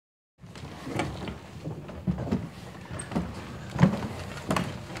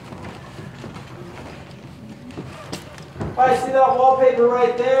I see that wallpaper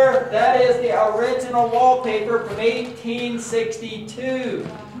right there? That is the original wallpaper from 1862.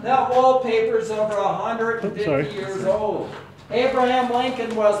 That wallpaper is over 150 years old. Abraham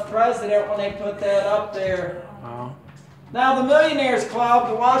Lincoln was president when they put that up there. Wow. Now the Millionaires Club,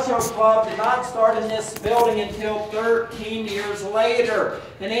 the Washoe Club, did not start in this building until 13 years later.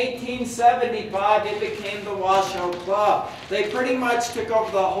 In 1875, it became the Washoe Club. They pretty much took over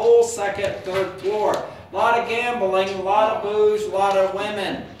the whole second, third floor. A lot of gambling, a lot of booze, a lot of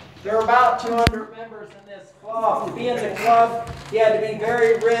women. There are about 200 members in this club. To be in the club, you had to be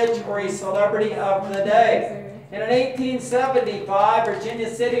very rich or a celebrity of the day. And in 1875, Virginia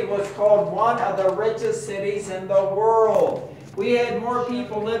City was called one of the richest cities in the world. We had more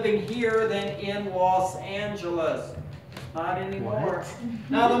people living here than in Los Angeles. Not anymore.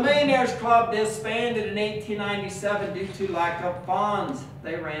 Now, the Millionaires Club disbanded in 1897 due to lack of funds.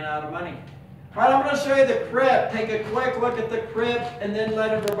 They ran out of money. All right, I'm going to show you the crypt. Take a quick look at the crypt and then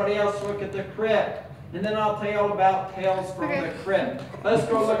let everybody else look at the crypt. And then I'll tell you all about tales from the crypt. Let's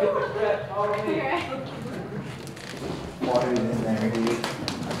go look at the crypt. Follow me. Farted in there, dude. I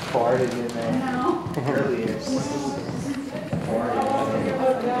farted in there. No. Earlier.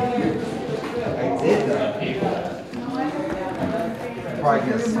 I did though. Probably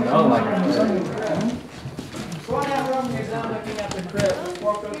gonna smell like a Go in that room and you're down looking at the crypt.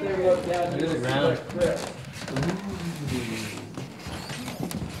 Walk up there, look down, you see the crypt.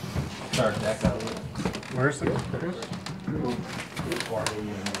 Start deck up. Where's the crypt? Farted in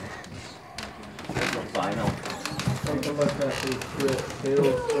there. Final. Take a look at the crypt.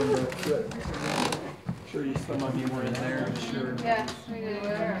 Tales from the crypt. I'm sure some of you were in there, I'm sure. Yeah, we did.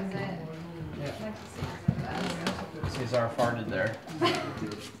 Where is it? Cesar farted there.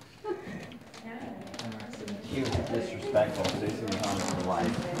 He was disrespectful. Facing me home for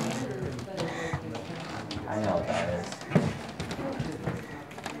life. I know what that is.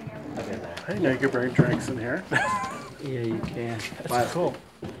 Look at that. I didn't know you could bring drinks in here. Yeah, you can. That's cool.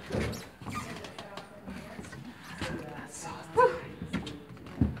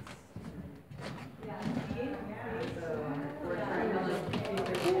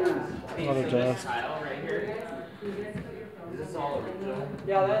 Other desk.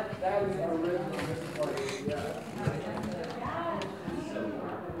 Yeah, that was the original.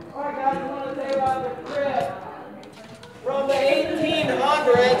 Alright guys, I want to tell you about the crypt. From the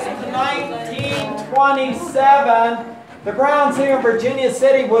 1800s to 1927, the grounds here in Virginia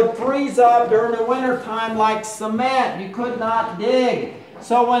City would freeze up during the wintertime like cement. You could not dig.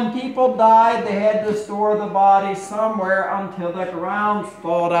 So when people died, they had to store the body somewhere until the grounds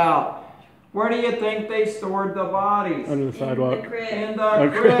thawed out. Where do you think they stored the bodies? Under the sidewalk. In the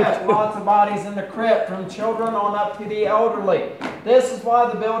crypt. Lots of bodies in the crypt, from children on up to the elderly. This is why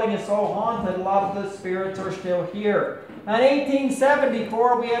the building is so haunted. A lot of the spirits are still here. In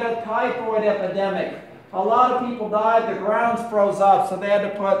 1874, we had a typhoid epidemic. A lot of people died. The grounds froze up, so they had to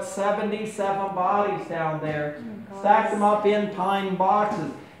put 77 bodies down there. Stacked them up in pine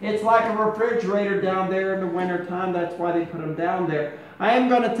boxes. It's like a refrigerator down there in the wintertime. That's why they put them down there. I am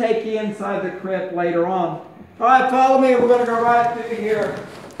going to take you inside the crypt later on. All right, follow me. We're going to go right through here.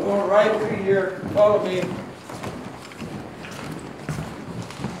 Going right through here. Follow me.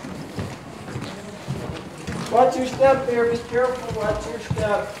 Watch your step there. Be careful. Watch your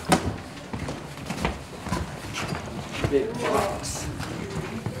step. Big box.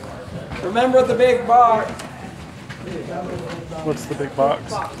 Remember the big box. What's the big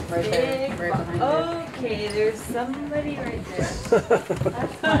box? Right there. Okay, there's somebody right there.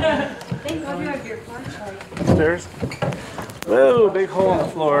 Thank God you have your flashlight. Upstairs? Whoa, big hole in the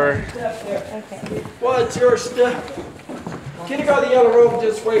floor. Okay. Watch your step. Can you go to the yellow rope?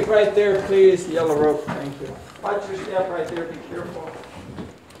 Just wait right there, please. The yellow rope. Thank you. Watch your step right there. Be careful.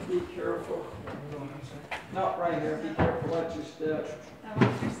 Be careful. Not right here. Be careful. Watch your step.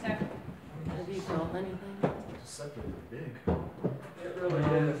 Watch your step. Have you felt anything? Big. It really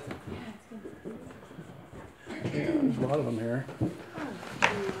is. There's a lot of them here.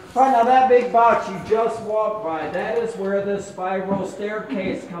 All right, now that big box you just walked by, that is where the spiral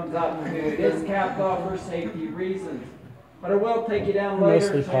staircase comes up to. It's capped off for safety reasons. But I will take you down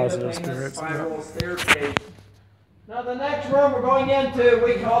later Mostly to show you the positive famous spirits, spiral staircase. Now the next room we're going into,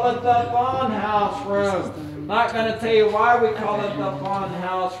 we call it the fun house room. Not going to tell you why we call it the fun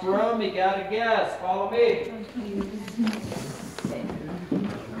house room. You got to guess. Follow me.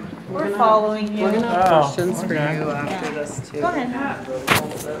 We're following you. We're going to have Oh, questions for okay. you after this, too. Go ahead.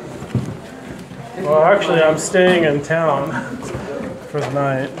 Well, actually, I'm staying in town for the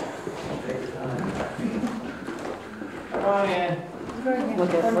night. Come on in.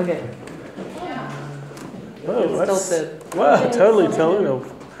 Look at. Whoa, that's, tilted. wow, totally tilted.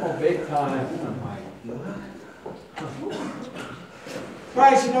 Oh, big time.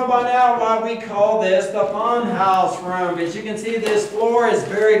 Right, you know by now why we call this the fun house room. As you can see, this floor is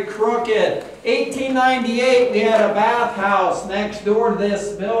very crooked. 1898, we had a bathhouse next door to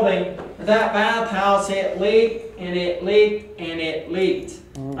this building. That bathhouse, it leaked and it leaked and it leaked.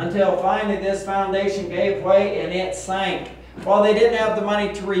 Until finally this foundation gave way and it sank. Well, they didn't have the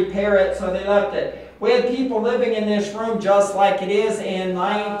money to repair it, so they left it. We had people living in this room just like it is in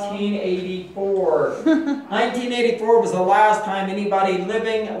 1984. 1984 was the last time anybody lived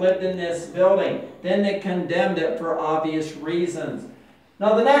in this building. Then they condemned it for obvious reasons.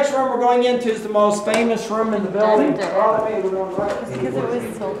 Now the next room we're going into is the most famous room in the building. Because it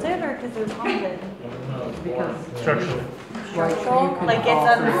was tilted or because it was haunted? Structurally. Like it's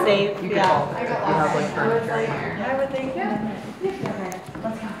unsafe. You Yeah. have like furniture in here. I would think.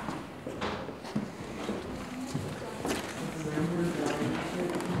 Let's go.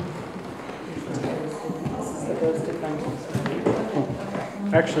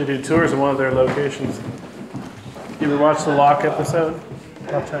 Actually do tours of one of their locations. You ever watch the Lock episode?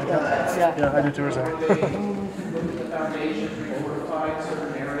 Yeah, I do tours there.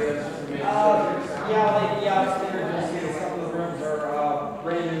 Yeah, upstairs, some of the rooms are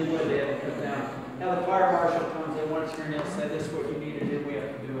brand new wood they haven't put down. Now the fire marshal comes in once you're in and says, this is what you need to do, we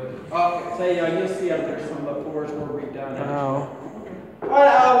have to do it. Okay. So you'll see up there some of the floors were redone. Wow.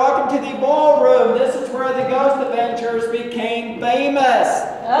 Alright, welcome to the ballroom. This is where the Ghost Adventures became famous.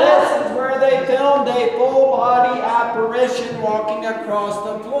 This is where they filmed a full body apparition walking across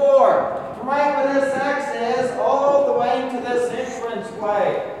the floor. From right where this X is, all the way to this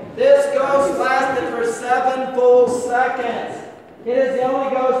entranceway. This ghost lasted for 7 full seconds. It is the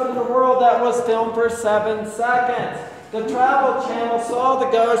only ghost in the world that was filmed for 7 seconds. The Travel Channel saw the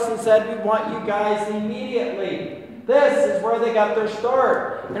ghost and said, we want you guys immediately. This is where they got their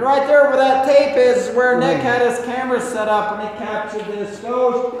start. And right there where that tape is where Nick had his camera set up and he captured this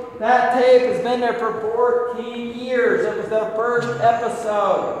ghost. That tape has been there for 14 years. It was their first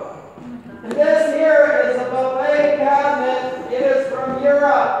episode. And this here is a buffet cabinet. It is from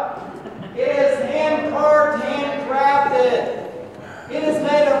Europe. It is hand-carved, handcrafted. It is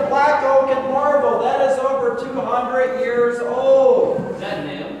made of black oak and marble. That is over 200 years old. Is that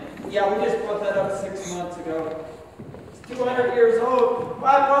new? Yeah, we just put that up 6 months ago. 200 years old.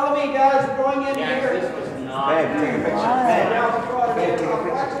 Well, follow me, guys. We're going in here. This was not. Babe, take a picture. Babe, Babe, take a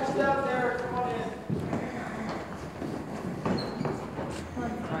picture. watch your step there. Come on in.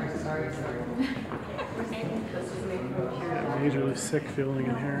 Sorry. Majorly sick feeling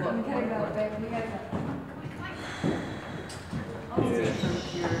in here. It's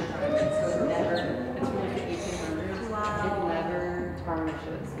really the 1800s. It never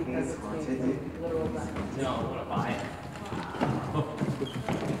tarnishes because it's made of literal diamonds. No, I want to buy it.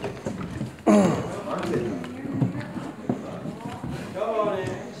 Come on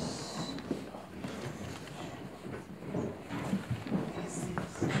in.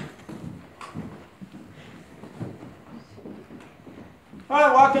 All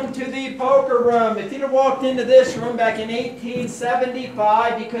right, welcome to the poker room. If you'd have walked into this room back in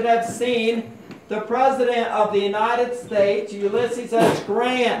 1875, you could have seen the President of the United States, Ulysses S.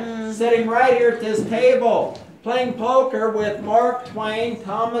 Grant, sitting right here at this table, playing poker with Mark Twain,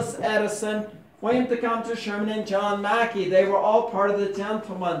 Thomas Edison, William Tecumseh Sherman, and John Mackey. They were all part of the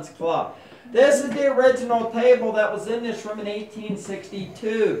Gentlemen's Club. This is the original table that was in this room in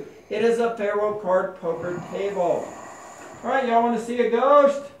 1862. It is a Pharaoh card poker table. All right, y'all want to see a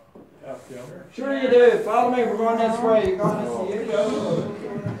ghost? Sure you do. Follow me. We're going this way. You're going to see a ghost.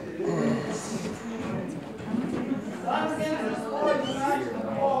 Time again to the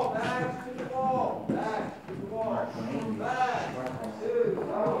wall. Back to the wall. Back to the wall. Back to the wall. Back to the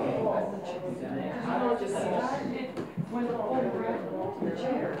wall.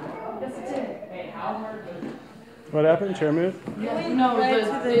 What happened? Chair move? No, right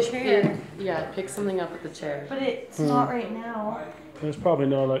to the chair. Yeah, pick something up at the chair. But it's not right now. There's probably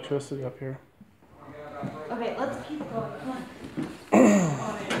no electricity up here. Okay, let's keep going. Come on.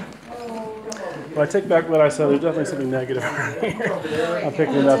 Well, I take back what I said. There's definitely something negative around here. I'm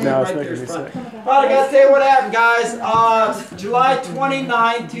picking it up now. It's making me sick. All right, I got to tell you what happened, guys. July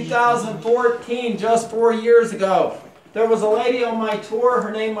 29, 2014, just 4 years ago, there was a lady on my tour.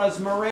 Her name was Maria.